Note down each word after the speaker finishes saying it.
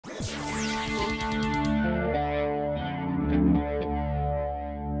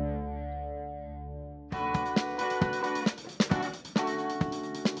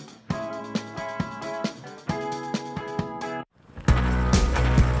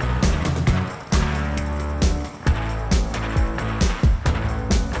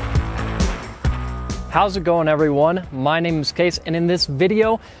How's it going, everyone? My name is Kase, and in this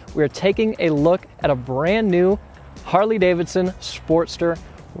video, we're taking a look at a brand new Harley-Davidson Sportster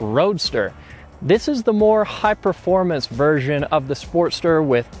Roadster. This is the more high-performance version of the Sportster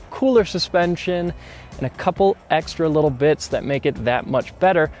with cooler suspension and a couple extra little bits that make it that much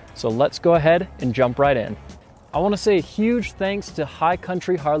better. So let's go ahead and jump right in. I want to say a huge thanks to High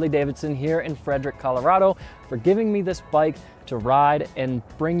Country Harley-Davidson here in Frederick, Colorado for giving me this bike to ride and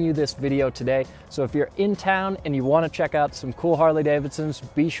bring you this video today. So if you're in town and you want to check out some cool Harley-Davidsons,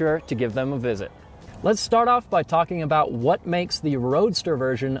 be sure to give them a visit. Let's start off by talking about what makes the Roadster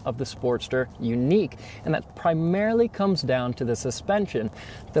version of the Sportster unique, and that primarily comes down to the suspension.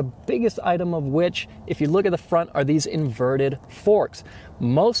 The biggest item of which, if you look at the front, are these inverted forks.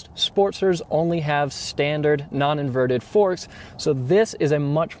 Most Sportsters only have standard non-inverted forks, so this is a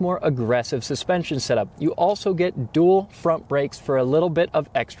much more aggressive suspension setup. You also get dual front brakes for a little bit of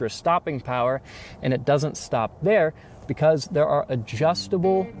extra stopping power, and it doesn't stop there, because there are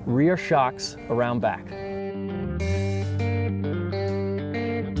adjustable rear shocks around back.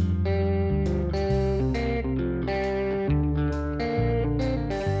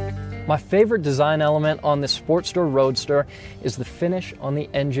 My favorite design element on the Sportster Roadster is the finish on the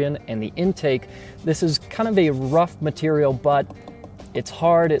engine and the intake. This is kind of a rough material, but it's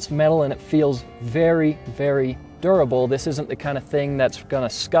hard, it's metal, and it feels very, very durable. This isn't the kind of thing that's gonna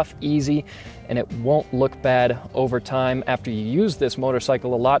scuff easy, and it won't look bad over time after you use this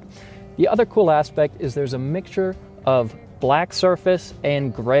motorcycle a lot. The other cool aspect is there's a mixture of black surface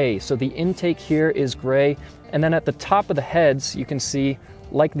and gray. So the intake here is gray, and then at the top of the heads, you can see,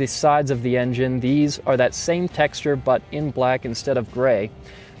 like the sides of the engine, these are that same texture but in black instead of gray.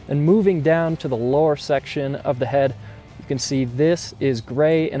 And moving down to the lower section of the head, you can see this is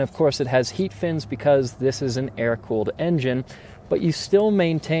gray, and of course it has heat fins because this is an air-cooled engine, but you still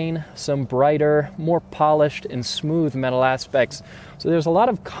maintain some brighter, more polished and smooth metal aspects. So there's a lot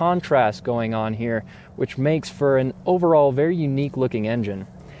of contrast going on here, which makes for an overall very unique looking engine.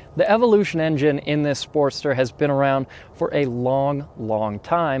 The Evolution engine in this Sportster has been around for a long, long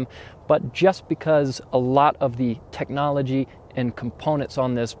time, but just because a lot of the technology and components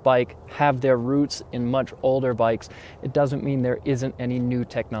on this bike have their roots in much older bikes, it doesn't mean there isn't any new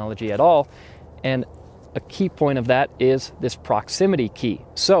technology at all. And a key point of that is this proximity key.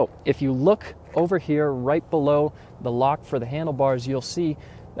 So if you look over here right below the lock for the handlebars, you'll see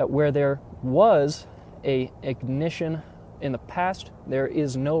that where there was an ignition in the past, there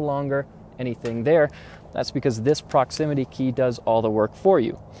is no longer anything there. That's because this proximity key does all the work for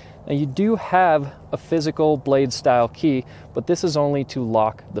you. Now you do have a physical blade style key, but this is only to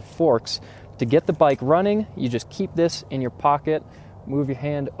lock the forks. To get the bike running, you just keep this in your pocket, move your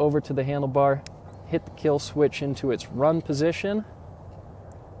hand over to the handlebar, hit the kill switch into its run position,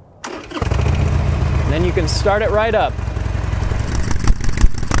 and then you can start it right up.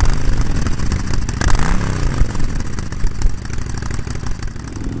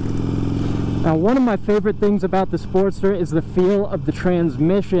 Now, one of my favorite things about the Sportster is the feel of the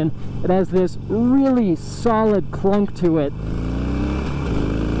transmission. It has this really solid clunk to it.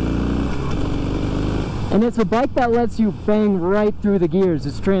 And it's a bike that lets you bang right through the gears.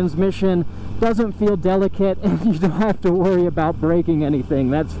 Its transmission doesn't feel delicate, and you don't have to worry about breaking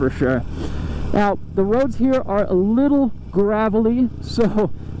anything, that's for sure. Now, the roads here are a little gravelly,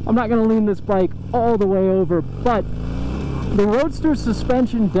 so I'm not going to lean this bike all the way over, but the Roadster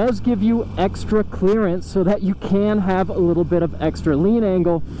suspension does give you extra clearance so that you can have a little bit of extra lean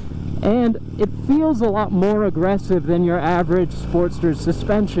angle, and it feels a lot more aggressive than your average Sportster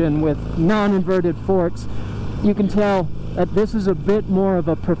suspension with non-inverted forks. You can tell that this is a bit more of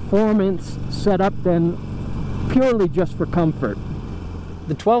a performance setup than purely just for comfort.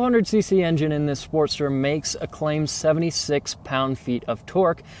 The 1200cc engine in this Sportster makes a claimed 76 pound-feet of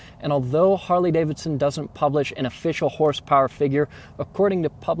torque, and although Harley-Davidson doesn't publish an official horsepower figure, according to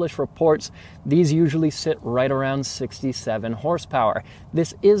published reports, these usually sit right around 67 horsepower.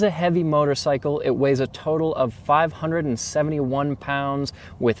 This is a heavy motorcycle. It weighs a total of 571 pounds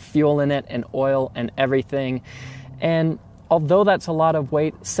with fuel in it and oil and everything, and although that's a lot of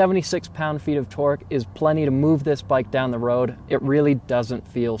weight, 76 pound-feet of torque is plenty to move this bike down the road. It really doesn't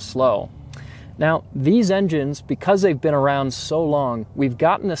feel slow. Now, these engines, because they've been around so long, we've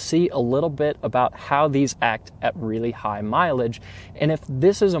gotten to see a little bit about how these act at really high mileage. And if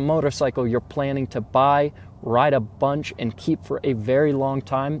this is a motorcycle you're planning to buy ride a bunch and keep for a very long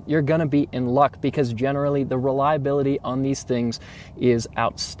time, you're gonna be in luck, because generally the reliability on these things is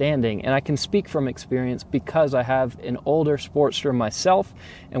outstanding. And I can speak from experience because I have an older Sportster myself,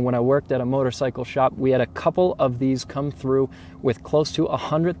 and when I worked at a motorcycle shop, we had a couple of these come through with close to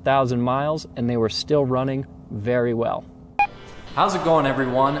 100,000 miles, and they were still running very well. How's it going,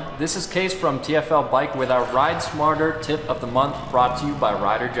 everyone? This is Kase from TFL Bike with our Ride Smarter Tip of the Month, brought to you by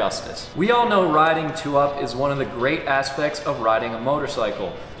Rider Justice. We all know riding two-up is one of the great aspects of riding a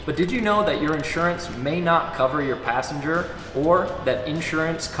motorcycle. But did you know that your insurance may not cover your passenger, or that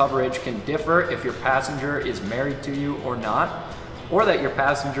insurance coverage can differ if your passenger is married to you or not, or that your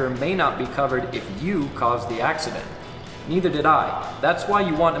passenger may not be covered if you caused the accident? Neither did I. That's why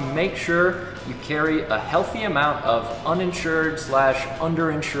you want to make sure you carry a healthy amount of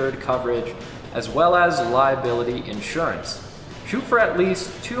uninsured/underinsured coverage, as well as liability insurance. Shoot for at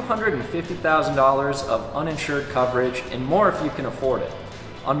least $250,000 of uninsured coverage, and more if you can afford it.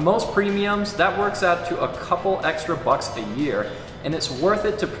 On most premiums, that works out to a couple extra bucks a year, and it's worth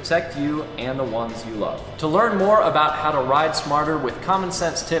it to protect you and the ones you love. To learn more about how to ride smarter with common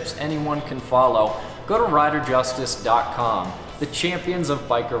sense tips anyone can follow, go to riderjustice.com, the champions of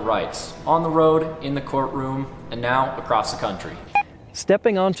biker rights, on the road, in the courtroom, and now across the country.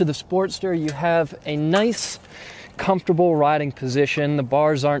 Stepping onto the Sportster, you have a nice, comfortable riding position. The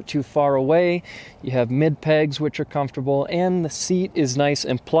bars aren't too far away. You have mid pegs, which are comfortable, and the seat is nice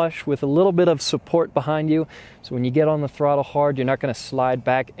and plush with a little bit of support behind you. So when you get on the throttle hard, you're not going to slide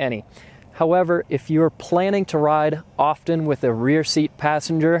back any. However, if you're planning to ride often with a rear seat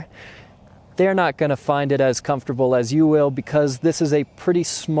passenger, they're not going to find it as comfortable as you will, because this is a pretty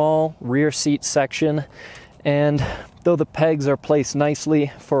small rear seat section, and though the pegs are placed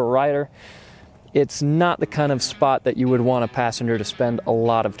nicely for a rider, it's not the kind of spot that you would want a passenger to spend a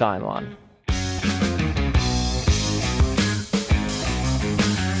lot of time on.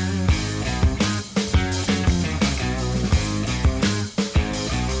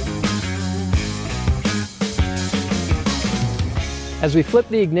 As we flip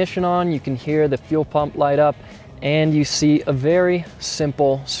the ignition on, you can hear the fuel pump light up, and you see a very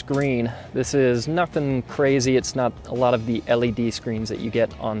simple screen. This is nothing crazy. It's not a lot of the LED screens that you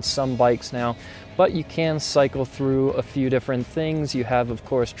get on some bikes now, but you can cycle through a few different things. You have, of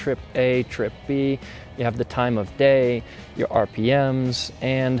course, trip A, trip B, you have the time of day, your RPMs,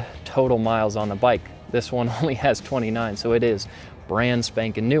 and total miles on the bike. This one only has 29, so it is brand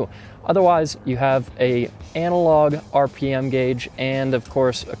spanking new. Otherwise, you have a analog RPM gauge and, of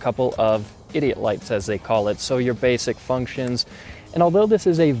course, a couple of idiot lights, as they call it, so your basic functions. And although this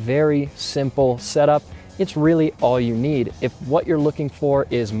is a very simple setup, it's really all you need. If what you're looking for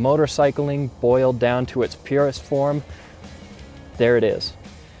is motorcycling boiled down to its purest form, there it is.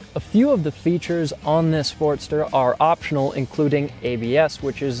 A few of the features on this Sportster are optional, including ABS,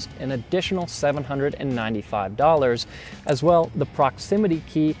 which is an additional $795. As well, the proximity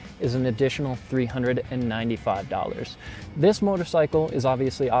key is an additional $395. This motorcycle is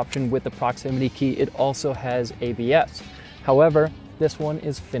obviously optioned with the proximity key. It also has ABS. However, this one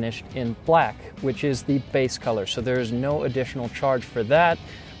is finished in black, which is the base color, so there is no additional charge for that.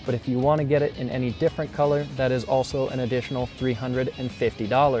 But if you want to get it in any different color, that is also an additional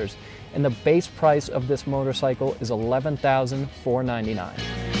 $350. And the base price of this motorcycle is $11,499.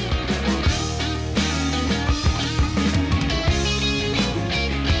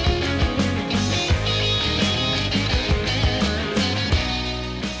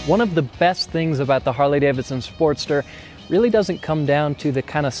 One of the best things about the Harley-Davidson Sportster really doesn't come down to the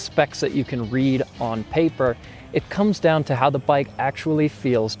kind of specs that you can read on paper. It comes down to how the bike actually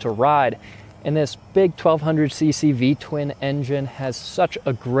feels to ride. And this big 1200cc V-twin engine has such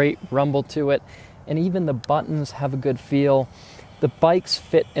a great rumble to it, and even the buttons have a good feel. The bike's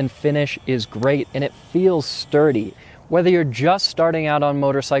fit and finish is great, and it feels sturdy. Whether you're just starting out on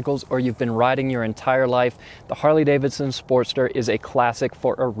motorcycles or you've been riding your entire life, the Harley-Davidson Sportster is a classic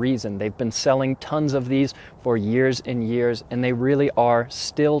for a reason. They've been selling tons of these for years and years, and they really are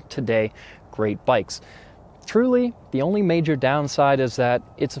still today great bikes. Truly, the only major downside is that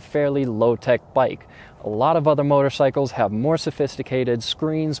it's a fairly low-tech bike. A lot of other motorcycles have more sophisticated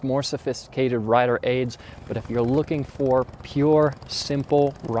screens, more sophisticated rider aids, but if you're looking for pure,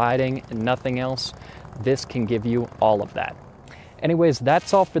 simple riding and nothing else, this can give you all of that. Anyways,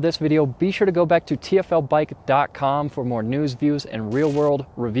 that's all for this video. Be sure to go back to tflbike.com for more news, views, and real-world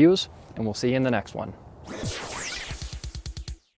reviews, and we'll see you in the next one.